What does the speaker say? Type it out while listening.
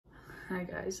Hi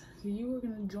guys, so you are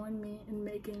gonna join me in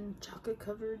making chocolate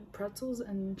covered pretzels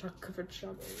and chocolate covered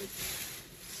strawberries.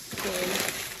 So,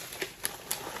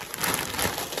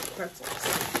 pretzels.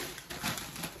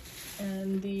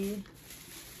 And the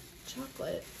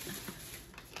chocolate,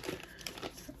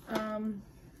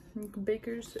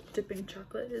 baker's dipping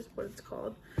chocolate is what it's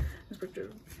called. It's a picture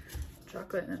of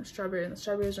chocolate and a strawberry, and the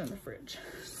strawberries are in the fridge.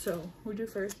 So what we do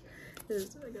first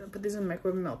is I gotta put these in the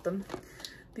microwave and melt them.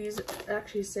 These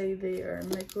actually say they are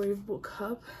microwavable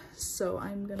cup, so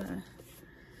I'm gonna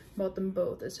melt them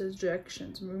both. It says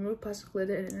directions: remove plastic lid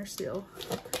and inner seal.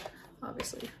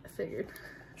 Obviously, I figured.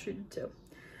 She did too.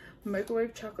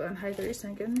 Microwave chocolate on high 30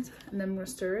 seconds, and then I'm gonna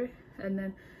stir it, and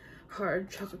then hard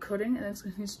chocolate coating, and then it's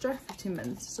gonna dry 15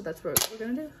 minutes. So that's what we're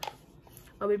gonna do.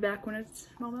 I'll be back when it's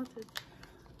all melted.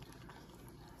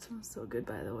 It smells so good,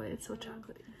 by the way. It's so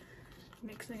chocolatey.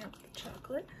 Mixing up the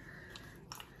chocolate.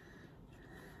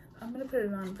 I'm gonna put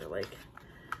it on for like,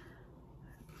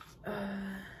 I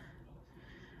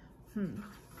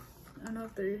don't know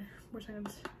if 30 more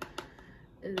seconds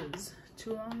is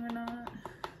too long or not,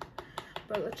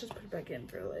 but let's just put it back in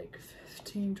for like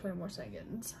 15, 20 more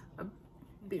seconds. I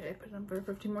put it on for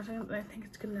 15 more seconds, and I think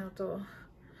it's good now to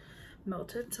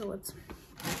melted. So let's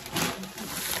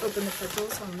open the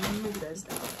pretzels. So I'm gonna move you guys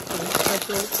down. So the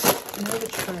pretzels, I have a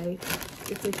tray.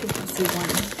 If they can see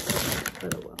one,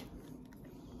 but oh well.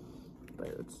 But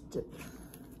let's dip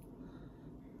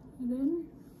it in.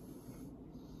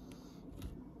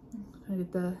 I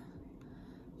get the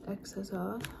excess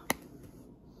off.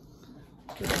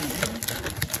 Get it in.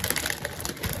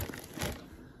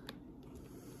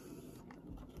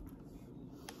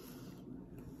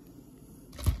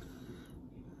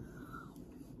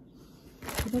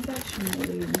 I've actually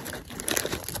made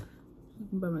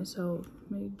by myself,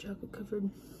 made chocolate covered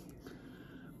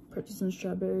pretzels and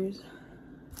strawberries.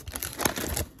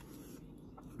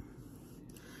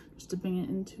 Just dipping it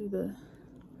into the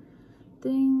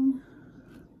thing.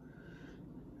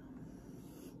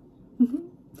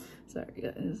 Sorry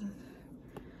guys,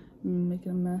 I'm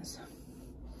making a mess.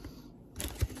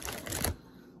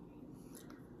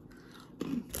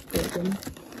 Bacon.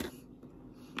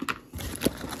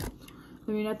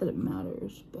 I mean, not that it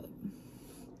matters, but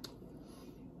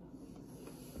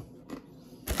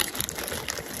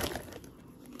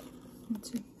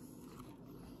let's see.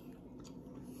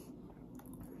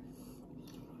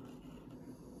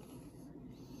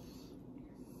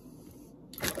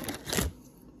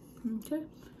 Okay,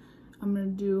 I'm gonna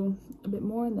do a bit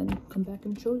more and then come back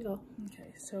and show y'all.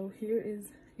 Okay, so here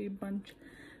is a bunch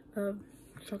of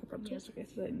chocolate pretzels. Yes, okay,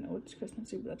 so I know it's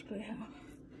Christmassy, but that's what I have.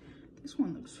 This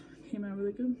one came out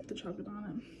really good with the chocolate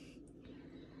on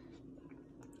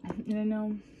it. And I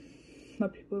know a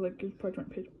lot of people like use parchment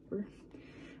paper or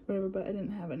whatever, but I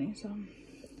didn't have any, so I'm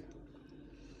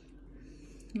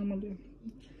gonna do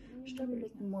strawberry.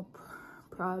 Making more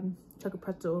chocolate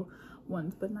pretzel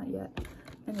ones, but not yet.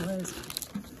 Anyways,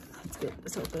 let's get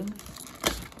this open.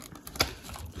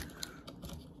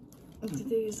 Look at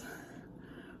these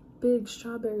big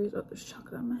strawberries. Oh, there's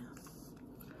chocolate on my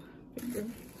finger.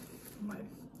 Right.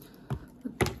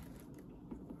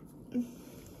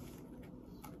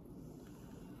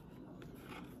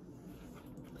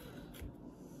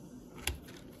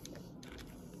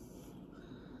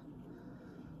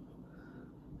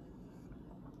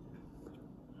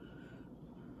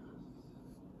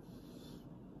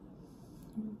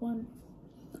 One.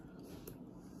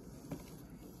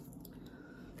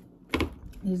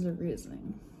 Is the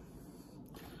reasoning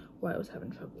why I was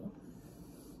having trouble.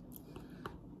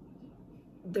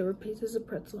 There were pieces of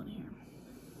pretzel in here.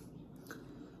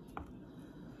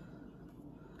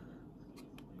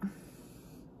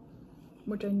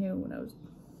 Which I knew when I was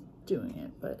doing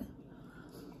it, but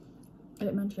I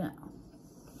didn't mention it.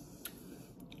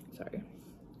 Sorry.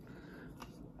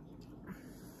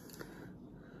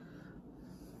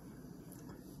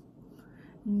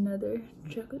 Another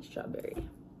chocolate strawberry.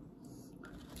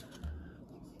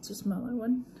 It's a smaller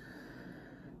one.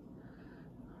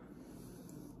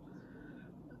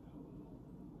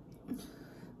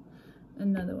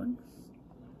 Another one.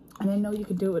 And I know you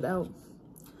could do it without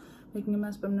making a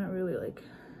mess, but I'm not really like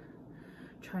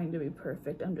trying to be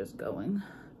perfect. I'm just going.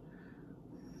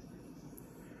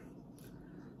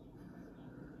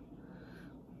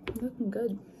 Looking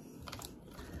good.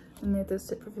 And they have to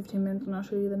sit for 15 minutes, and I'll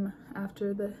show you them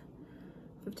after the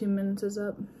 15 minutes is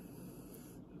up.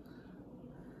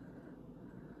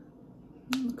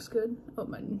 Looks good. Oh,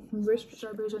 my wrist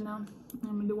strawberries are now.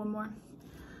 I'm gonna do one more.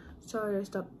 Sorry, I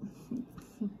stopped.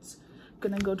 It's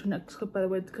gonna go to next clip, by the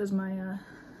way, because my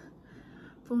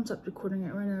phone stopped recording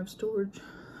it. Ran out of storage,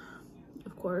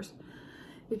 of course.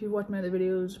 If you watch my other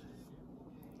videos,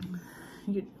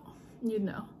 you'd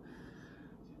know.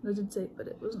 I did say it, but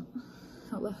it wasn't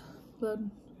loud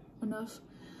enough.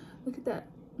 Look at that.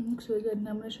 It looks really good. And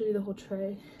I'm gonna show you the whole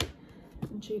tray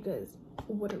and show you guys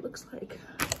what it looks like.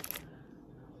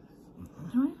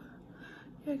 Alright?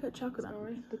 Yeah, I got chocolate on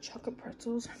it. The chocolate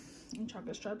pretzels and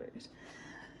chocolate strawberries.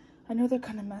 I know they're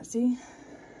kind of messy,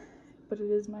 but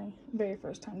it is my very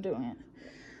first time doing it.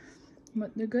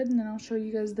 But they're good, and then I'll show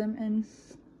you guys them in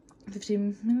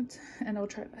 15 minutes, and I'll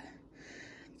try to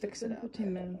fix it up.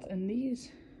 15 minutes, and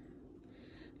these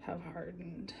have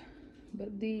hardened,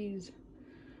 but these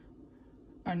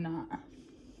are not.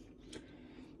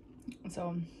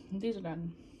 So these are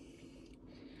done,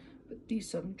 but these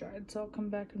still haven't dried, so I'll come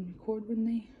back and record when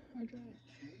they are dried.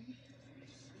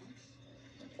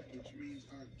 Which means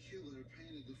our killer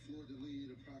painted the floor to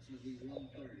lead approximately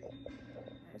 1:30.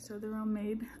 Okay, so they're all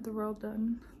made, they're all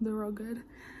done, they're all good.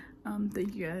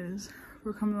 Thank you guys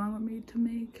for coming along with me to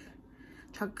make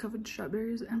chocolate covered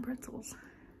strawberries and pretzels.